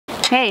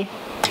Hey,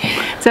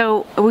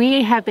 so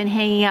we have been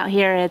hanging out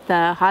here at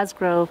the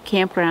Hosgrove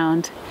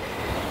campground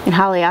in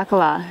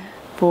Haleakala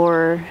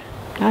for,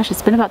 gosh,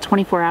 it's been about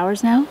 24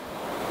 hours now.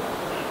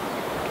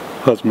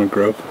 Hosmer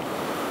Grove.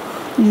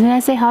 Didn't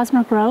I say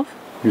Hosmer Grove?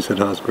 You said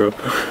Hosgrove.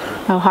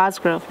 Oh,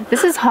 Hosgrove.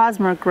 This is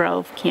Hosmer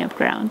Grove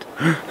campground.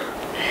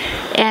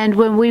 And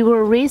when we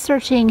were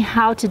researching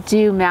how to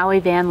do Maui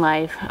van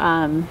life,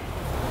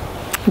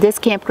 this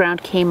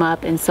campground came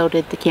up, and so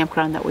did the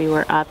campground that we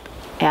were up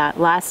at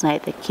last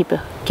night, the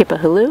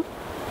Kipahulu.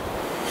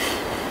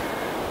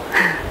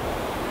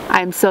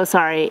 I'm so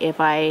sorry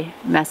if I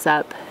mess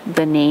up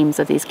the names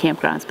of these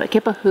campgrounds, but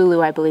Kipahulu,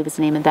 I believe, is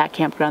the name of that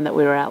campground that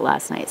we were at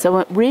last night.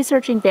 So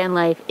researching van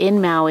life in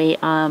Maui,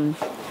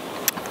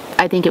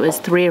 I think it was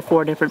 3 or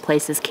 4 different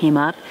places came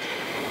up.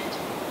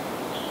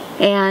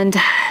 And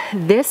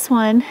this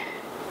one,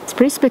 it's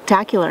pretty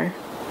spectacular.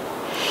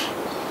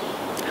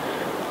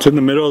 It's in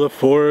the middle of the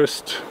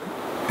forest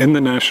in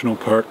the national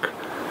park.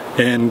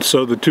 And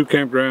so the 2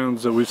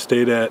 campgrounds that we've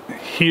stayed at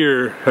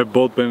here have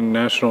both been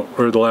national,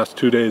 or the last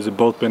 2 days have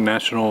both been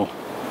national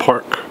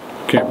park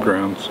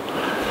campgrounds.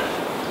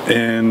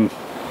 And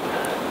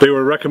they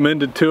were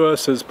recommended to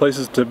us as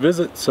places to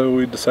visit, so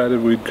we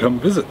decided we'd come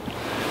visit.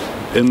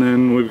 And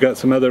then we've got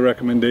some other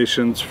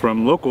recommendations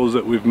from locals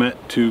that we've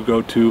met to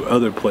go to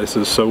other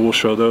places, so we'll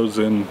show those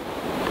in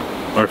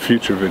our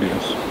future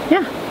videos.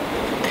 Yeah.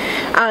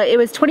 It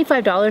was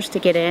 $25 to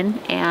get in,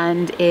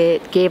 and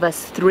it gave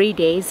us 3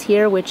 days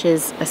here, which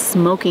is a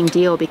smoking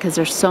deal because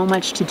there's so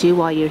much to do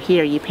while you're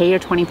here. You pay your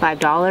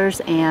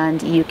 $25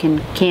 and you can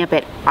camp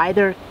at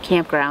either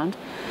campground,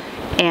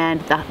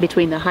 and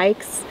between the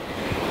hikes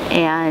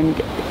and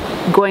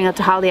going up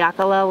to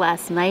Haleakala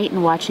last night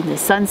and watching the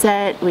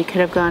sunset. We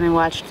could have gone and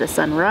watched the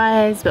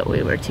sunrise, but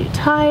we were too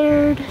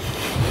tired.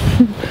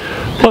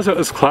 Plus it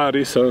was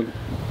cloudy, so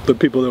the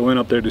people that went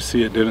up there to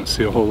see it didn't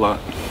see a whole lot.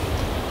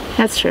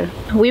 That's true.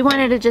 We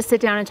wanted to just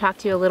sit down and talk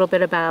to you a little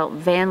bit about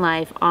van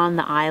life on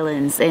the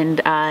islands.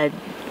 And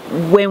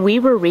when we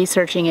were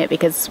researching it,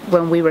 because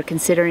when we were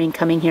considering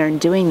coming here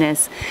and doing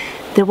this,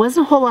 there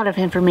wasn't a whole lot of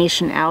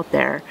information out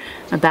there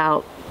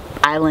about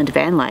island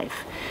van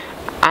life.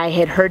 I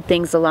had heard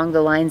things along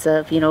the lines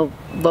of, you know,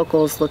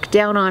 locals look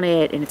down on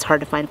it and it's hard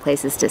to find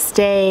places to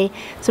stay.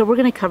 So we're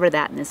going to cover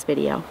that in this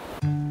video.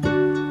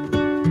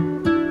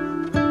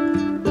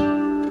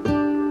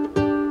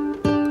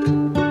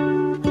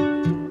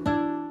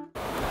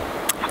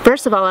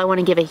 First of all, I want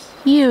to give a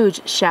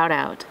huge shout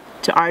out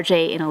to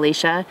RJ and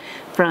Alicia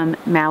from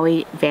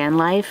Maui Van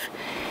Life,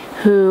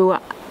 who,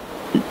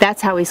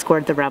 that's how we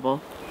scored the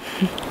Revel.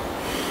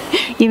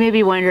 You may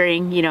be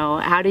wondering, you know,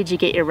 how did you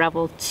get your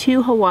Revel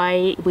to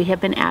Hawaii? We have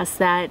been asked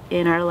that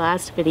in our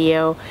last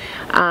video.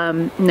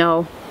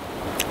 No,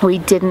 we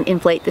didn't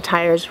inflate the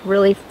tires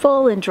really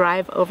full and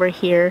drive over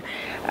here.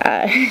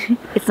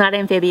 It's not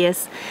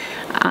amphibious.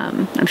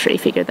 I'm sure you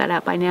figured that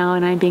out by now,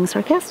 and I'm being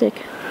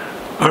sarcastic.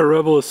 Our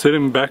Revel is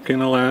sitting back in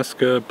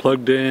Alaska,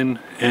 plugged in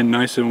and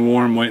nice and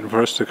warm, waiting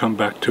for us to come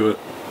back to it.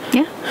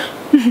 Yeah.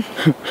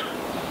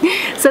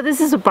 So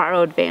this is a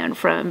borrowed van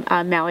from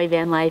Maui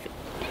Van Life.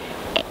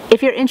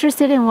 If you're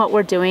interested in what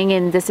we're doing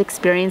and this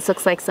experience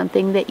looks like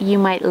something that you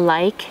might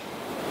like,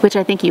 which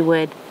I think you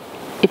would,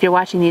 if you're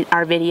watching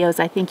our videos,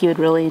 I think you would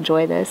really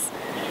enjoy this,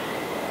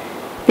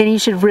 then you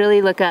should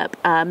really look up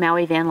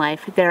Maui Van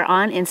Life. They're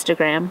on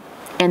Instagram,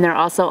 and they're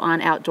also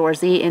on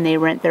Outdoorsy, and they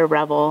rent their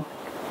Revel.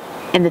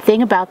 And the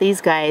thing about these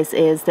guys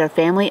is they're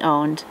family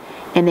owned,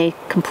 and they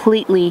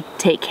completely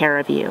take care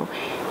of you.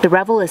 The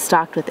Revel is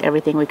stocked with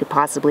everything we could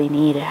possibly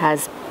need. It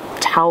has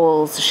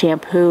towels,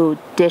 shampoo,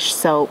 dish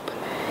soap,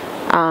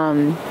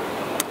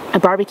 a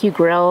barbecue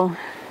grill,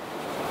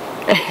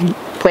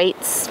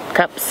 plates,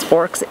 cups,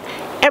 forks,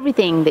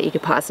 everything that you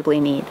could possibly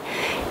need.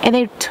 And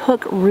they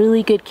took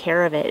really good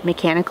care of it.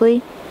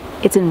 Mechanically,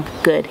 it's in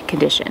good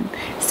condition.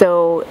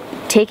 So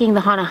taking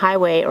the Hana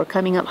Highway or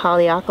coming up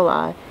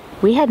Haleakala,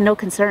 we had no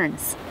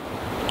concerns.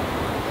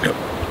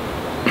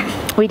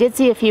 Yep. We did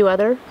see a few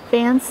other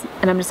vans,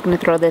 and I'm just going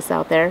to throw this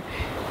out there,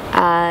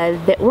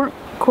 that weren't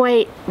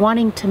quite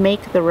wanting to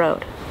make the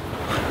road.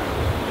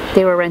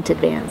 They were rented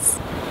vans.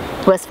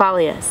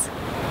 Westphalias.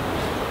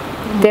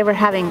 They were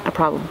having a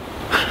problem.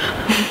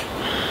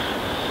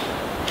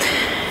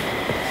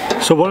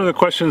 So one of the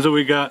questions that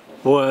we got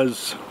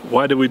was,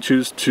 why did we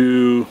choose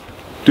to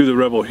do the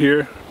Revel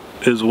here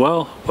as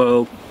well?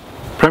 Well,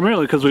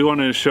 primarily because we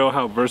wanted to show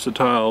how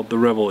versatile the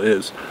Revel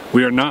is.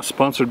 We are not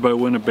sponsored by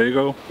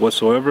Winnebago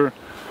whatsoever.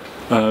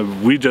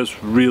 We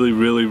just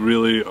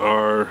really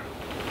are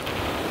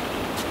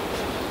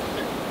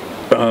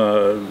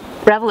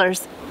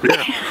Revelers.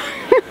 Yeah.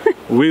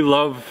 We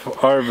love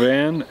our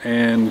van,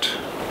 and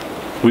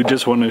we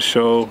just want to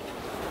show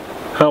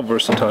how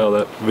versatile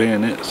that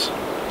van is,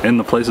 and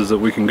the places that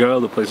we can go,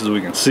 the places we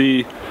can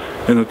see,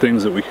 and the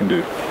things that we can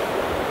do.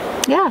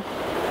 Yeah.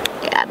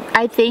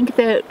 I think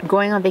that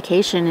going on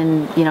vacation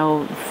and, you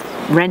know,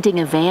 renting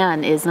a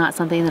van is not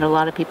something that a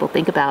lot of people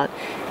think about.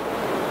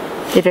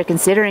 If you're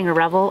considering a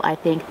Revel, I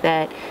think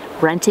that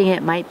renting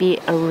it might be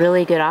a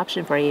really good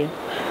option for you.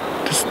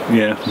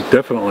 Yeah,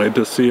 definitely,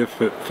 to see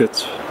if it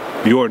fits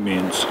your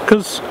needs,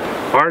 because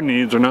our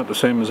needs are not the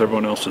same as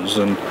everyone else's,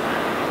 and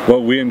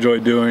what we enjoy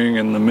doing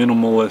and the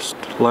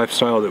minimalist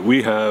lifestyle that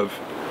we have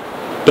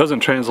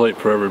doesn't translate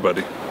for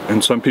everybody.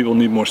 And some people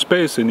need more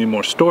space, they need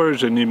more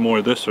storage, they need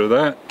more this or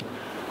that.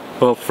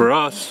 Well, for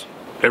us,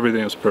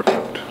 everything is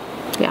perfect.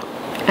 Yeah,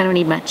 I don't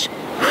need much.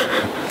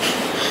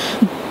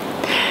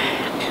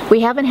 We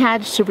haven't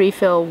had to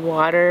refill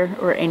water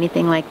or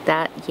anything like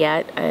that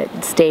yet.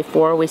 It's day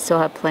 4, we still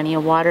have plenty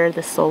of water.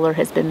 The solar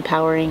has been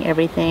powering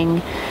everything.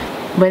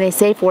 When they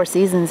say 4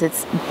 seasons,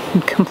 it's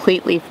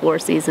completely 4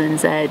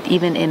 seasons.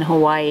 Even in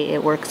Hawaii,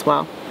 it works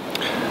well.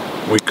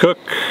 We cook.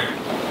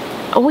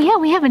 Oh yeah,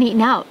 we haven't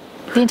eaten out.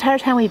 The entire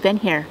time we've been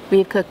here,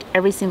 we've cooked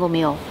every single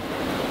meal.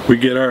 We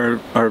get our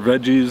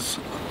veggies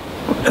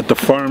at the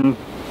farm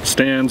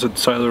stands at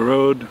the side of the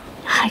road.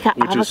 I got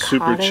which avocados. Is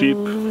super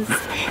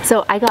cheap.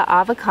 So I got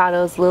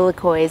avocados,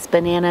 lilikoi,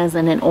 bananas,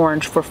 and an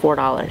orange for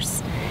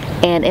 $4.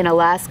 And in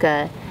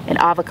Alaska,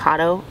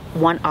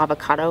 one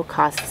avocado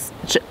costs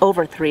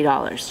over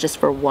 $3 just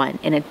for one,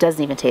 and it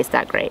doesn't even taste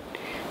that great.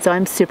 So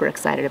I'm super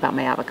excited about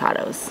my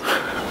avocados.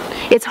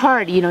 It's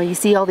hard, you know, you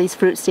see all these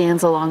fruit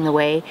stands along the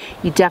way.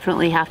 You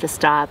definitely have to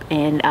stop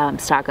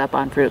and stock up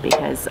on fruit,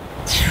 because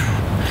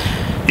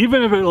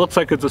even if it looks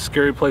like it's a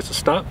scary place to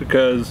stop,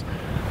 because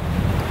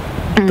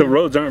the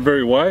roads aren't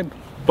very wide,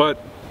 but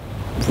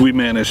we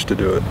managed to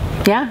do it.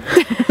 Yeah.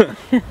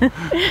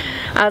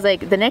 I was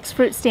like, the next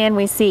fruit stand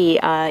we see,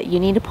 you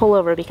need to pull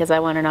over because I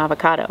want an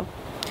avocado.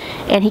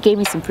 And he gave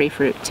me some free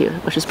fruit too,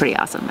 which was pretty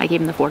awesome. I gave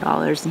him the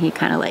 $4 and he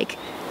kind of like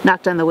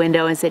knocked on the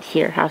window and said,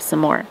 here, have some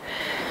more.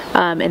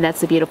 And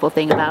that's the beautiful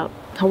thing about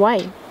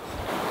Hawaii.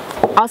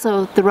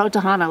 Also, the road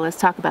to Hana, let's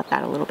talk about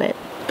that a little bit.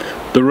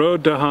 The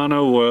road to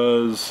Hana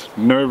was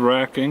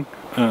nerve-wracking,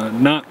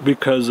 not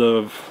because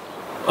of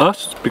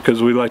us,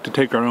 because we like to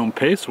take our own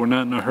pace. We're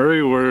not in a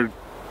hurry, we're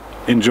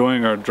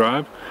enjoying our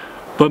drive,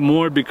 but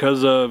more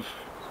because of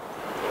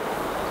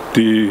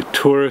the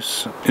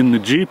tourists in the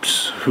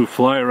Jeeps who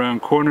fly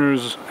around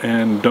corners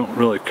and don't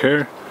really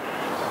care.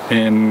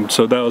 And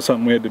so that was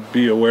something we had to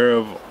be aware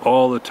of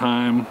all the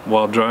time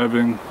while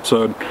driving.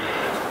 So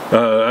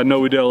I know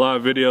we did a lot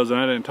of videos and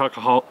I didn't talk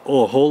a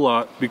whole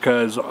lot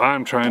because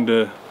I'm trying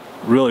to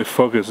really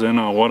focus in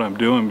on what I'm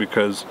doing,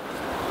 because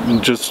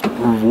just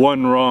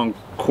one wrong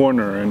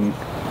corner and,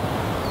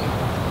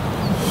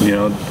 you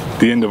know,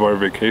 the end of our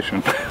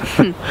vacation.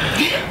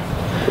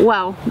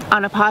 Well,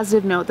 on a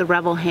positive note, the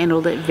Revel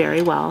handled it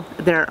very well.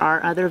 There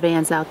are other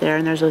vans out there,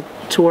 and there's a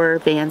tour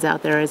vans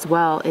out there as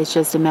well. It's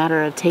just a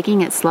matter of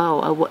taking it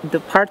slow. The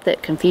part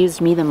that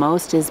confused me the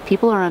most is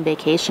people are on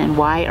vacation.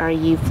 Why are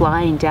you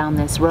flying down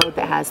this road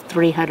that has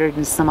 300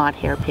 and some odd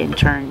hairpin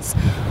turns?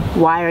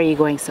 Why are you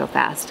going so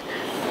fast?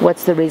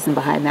 What's the reason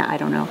behind that? I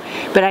don't know.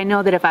 But I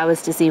know that if I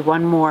was to see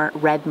one more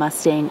red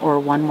Mustang or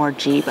one more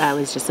Jeep, I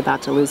was just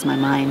about to lose my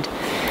mind.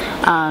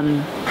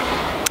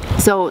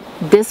 So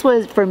this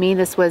was, for me,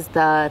 this was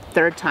the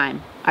 3rd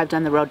time I've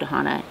done the road to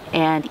Hana.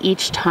 And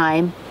each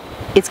time,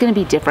 it's going to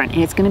be different.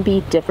 And it's going to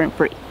be different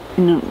for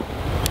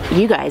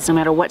you guys, no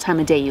matter what time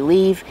of day you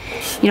leave.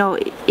 You know,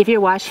 if you're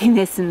watching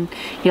this and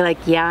you're like,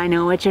 yeah, I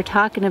know what you're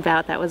talking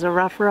about. That was a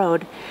rough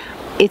road.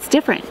 It's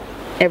different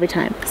every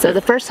time. So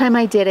the first time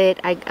I did it,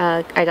 I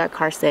got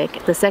car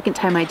sick. The second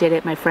time I did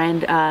it, my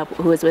friend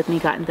who was with me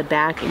got in the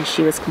back and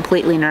she was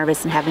completely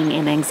nervous and having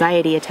an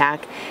anxiety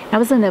attack. I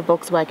was in a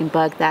Volkswagen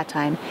Bug that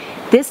time.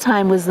 This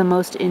time was the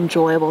most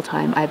enjoyable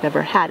time I've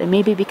ever had, and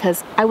maybe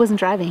because I wasn't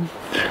driving.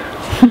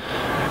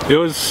 It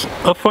was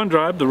a fun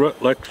drive.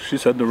 Like she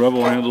said, the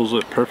Revel handles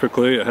it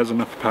perfectly. It has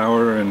enough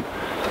power, and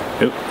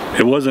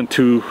it wasn't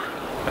too,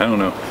 I don't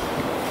know,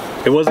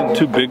 it wasn't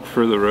too big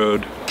for the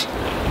road.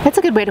 That's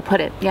a good way to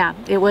put it. Yeah,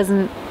 it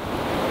wasn't.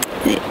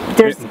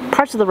 There's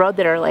parts of the road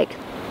that are like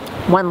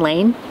one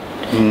lane,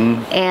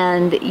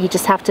 and you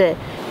just have to,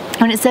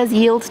 when it says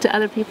yield to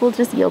other people,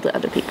 just yield to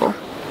other people.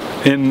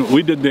 And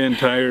we did the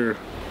entire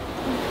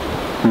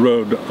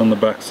road on the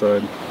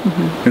backside.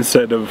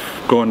 Instead of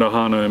going to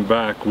Hana and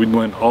back, we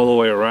went all the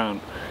way around.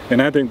 And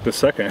I think the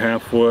second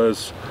half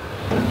was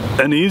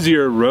an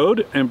easier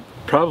road, and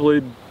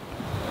probably,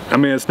 I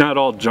mean, it's not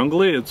all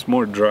jungly, it's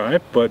more dry,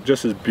 but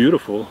just as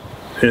beautiful.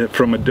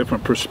 From a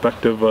different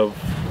perspective of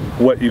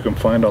what you can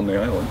find on the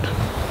island.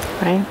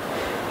 Right.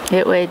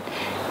 It would,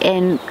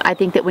 and I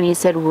think that when you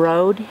said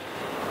road,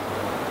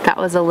 that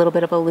was a little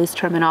bit of a loose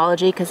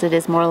terminology because it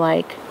is more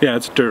like... Yeah,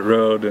 it's dirt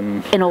road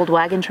and... an old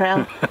wagon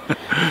trail.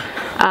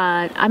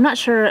 I'm not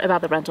sure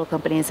about the rental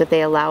companies if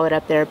they allow it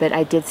up there, but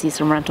I did see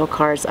some rental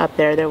cars up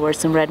there. There were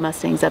some red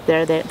Mustangs up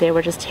there. They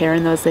were just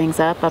tearing those things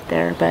up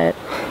there, but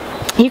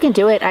you can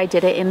do it. I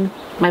did it in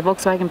my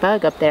Volkswagen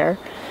Bug up there.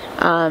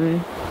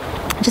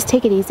 Just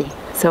take it easy.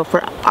 So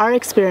for our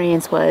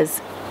experience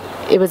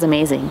it was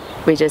amazing.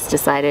 We just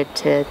decided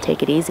to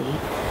take it easy.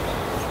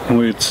 And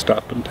we'd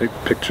stop and take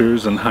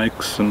pictures and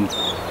hikes, and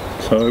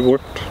so it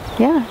worked.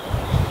 Yeah.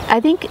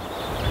 I think,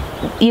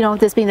 you know,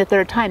 this being the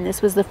 3rd time,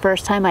 this was the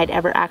first time I'd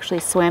ever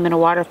actually swam in a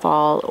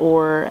waterfall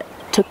or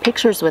took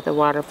pictures with a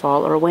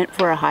waterfall or went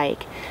for a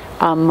hike.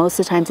 Most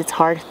of the times it's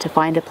hard to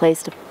find a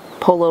place to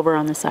pull over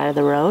on the side of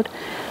the road.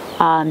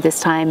 This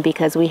time,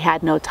 because we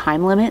had no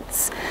time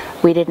limits,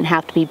 we didn't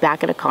have to be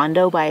back at a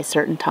condo by a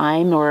certain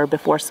time or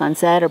before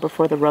sunset or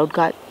before the road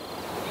got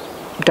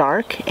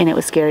dark and it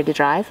was scary to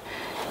drive.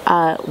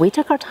 We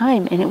took our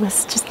time and it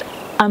was just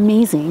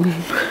amazing.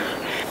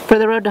 For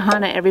the road to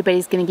Hana,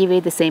 everybody's going to give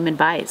you the same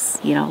advice.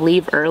 You know,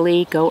 leave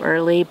early, go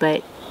early,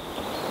 but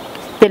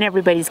then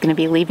everybody's going to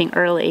be leaving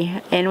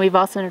early. And we've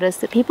also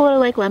noticed that people are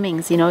like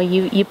lemmings. You know,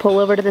 you pull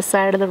over to the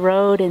side of the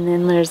road and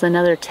then there's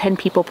another 10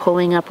 people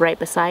pulling up right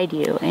beside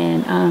you,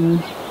 and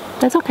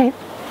that's okay.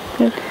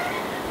 Good.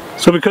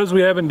 So because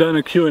we haven't done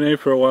a Q&A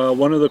for a while,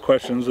 one of the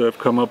questions that have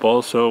come up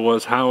also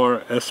was how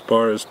are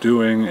S-bars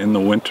doing in the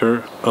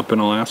winter up in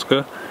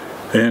Alaska?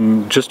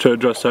 And just to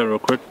address that real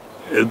quick,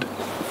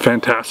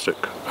 fantastic.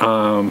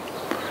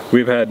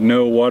 We've had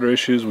no water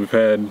issues, we've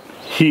had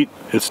heat,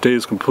 it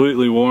stays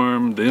completely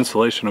warm, the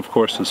insulation of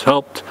course has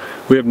helped.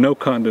 We have no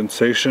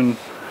condensation.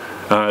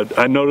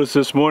 I noticed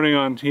this morning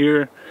on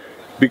here,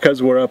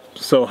 because we're up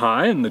so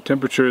high and the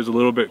temperature is a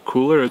little bit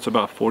cooler, it's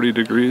about 40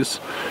 degrees.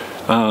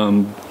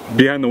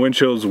 Behind the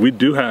windshields we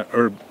do have,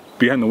 or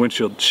behind the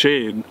windshield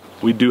shade,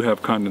 we do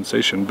have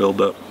condensation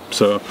build up.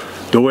 So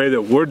the way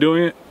that we're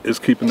doing it is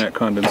keeping that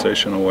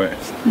condensation away.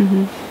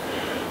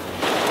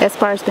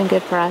 S-bar's been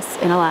good for us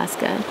in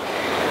Alaska.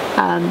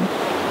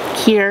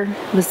 Here,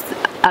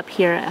 up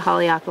here at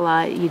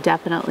Haleakala, you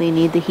definitely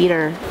need the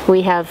heater.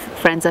 We have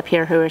friends up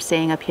here who are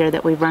staying up here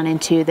that we've run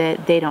into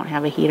that they don't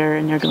have a heater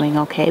and they're doing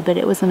okay, but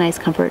it was a nice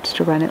comfort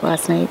to run it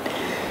last night.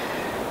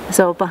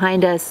 So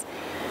behind us,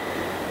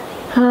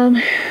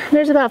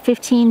 there's about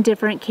 15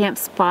 different camp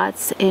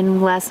spots,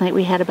 and last night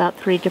we had about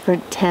 3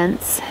 different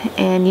tents,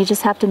 and you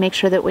just have to make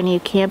sure that when you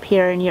camp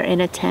here and you're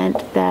in a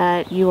tent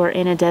that you are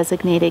in a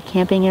designated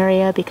camping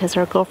area, because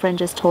our girlfriend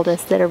just told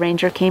us that a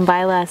ranger came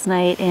by last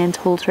night and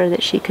told her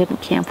that she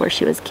couldn't camp where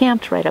she was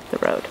camped right up the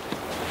road.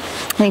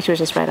 I think she was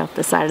just right off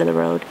the side of the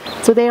road.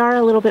 So they are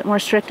a little bit more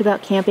strict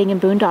about camping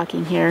and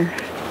boondocking here,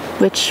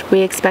 which we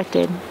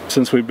expected.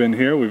 Since we've been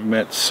here, we've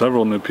met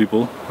several new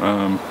people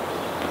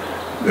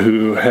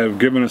who have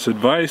given us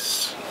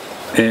advice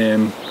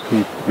and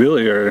who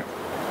really are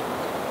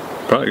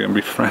probably going to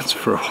be friends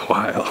for a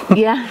while.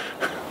 Yeah,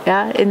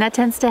 and that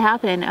tends to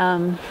happen.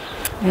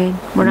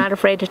 We're not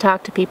afraid to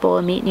talk to people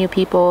and meet new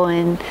people,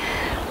 and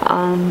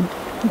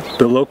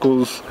the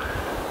locals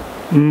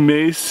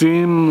may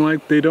seem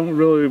like they don't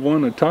really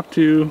want to talk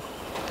to you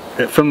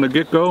from the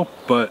get-go,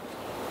 but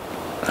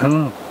I don't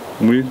know,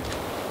 we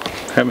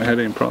haven't had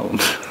any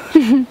problems.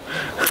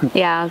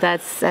 Yeah,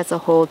 that's a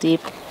whole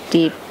deep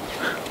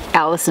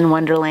Alice in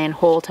Wonderland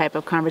whole type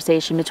of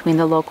conversation between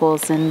the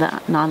locals and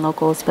the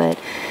non-locals, but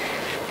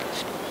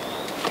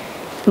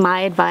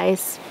my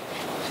advice,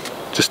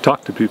 just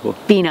talk to people.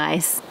 Be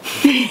nice.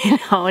 You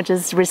know,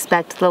 just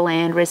respect the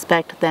land,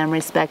 respect them,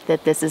 respect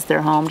that this is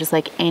their home, just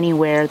like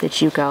anywhere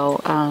that you go.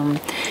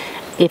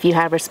 If you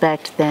have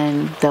respect,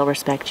 then they'll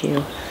respect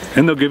you.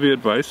 And they'll give you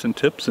advice and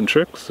tips and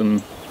tricks,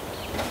 and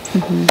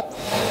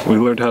we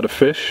learned how to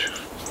fish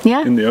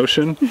in the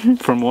ocean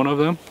from one of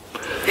them,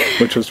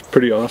 which was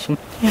pretty awesome.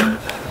 Yeah.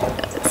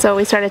 So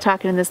we started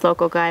talking to this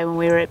local guy when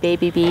we were at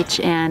Baby Beach,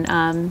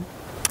 and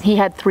he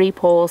had 3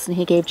 poles, and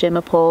he gave Jim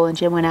a pole, and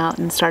Jim went out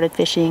and started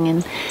fishing,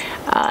 and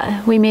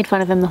we made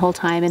fun of him the whole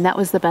time. And that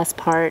was the best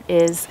part,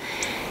 is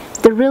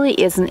there really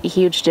isn't a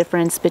huge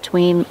difference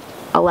between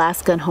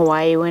Alaska and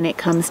Hawaii when it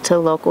comes to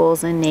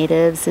locals and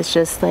natives. It's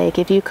just like,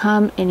 if you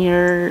come and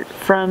you're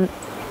from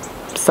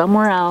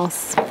somewhere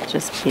else,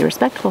 just be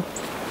respectful.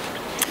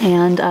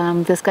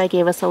 And this guy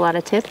gave us a lot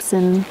of tips,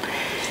 and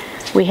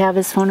we have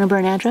his phone number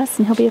and address,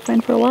 and he'll be a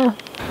friend for a while.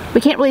 We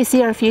can't really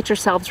see our future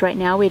selves right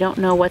now. We don't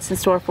know what's in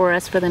store for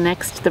us for the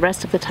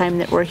rest of the time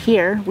that we're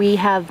here. We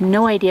have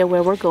no idea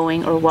where we're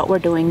going or what we're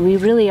doing. We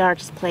really are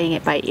just playing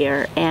it by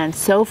ear, and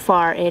so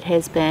far it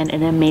has been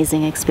an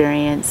amazing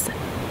experience.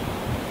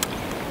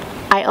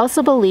 I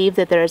also believe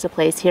that there is a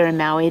place here in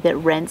Maui that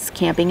rents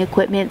camping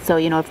equipment. So,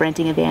 you know, if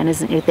renting a van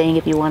isn't your thing,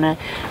 if you want to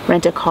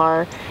rent a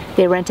car,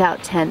 they rent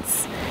out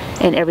tents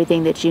and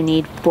everything that you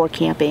need for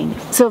camping.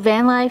 So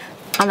van life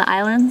on the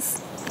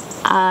islands,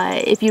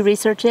 if you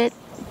research it,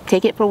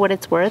 take it for what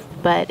it's worth,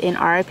 but in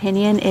our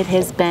opinion, it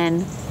has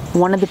been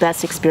one of the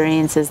best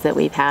experiences that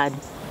we've had.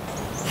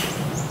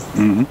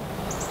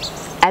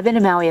 I've been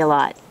to Maui a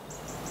lot.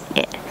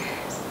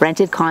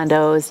 Rented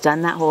condos,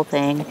 done that whole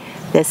thing.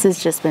 This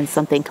has just been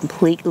something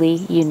completely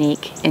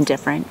unique and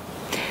different.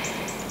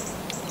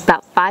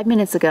 About 5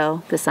 minutes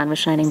ago, the sun was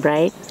shining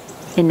bright,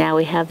 and now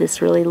we have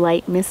this really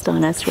light mist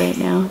on us right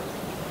now.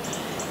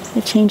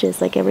 It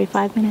changes like every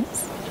 5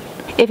 minutes.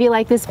 If you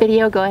like this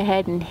video, go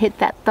ahead and hit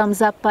that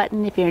thumbs up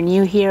button. If you're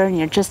new here and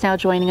you're just now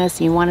joining us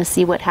and you want to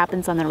see what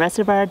happens on the rest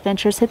of our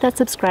adventures, hit that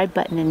subscribe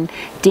button and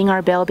ding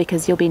our bell,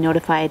 because you'll be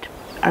notified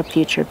of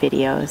future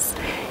videos.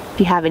 If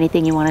you have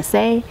anything you want to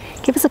say,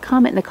 give us a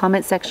comment in the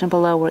comment section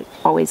below. We'd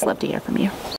always love to hear from you.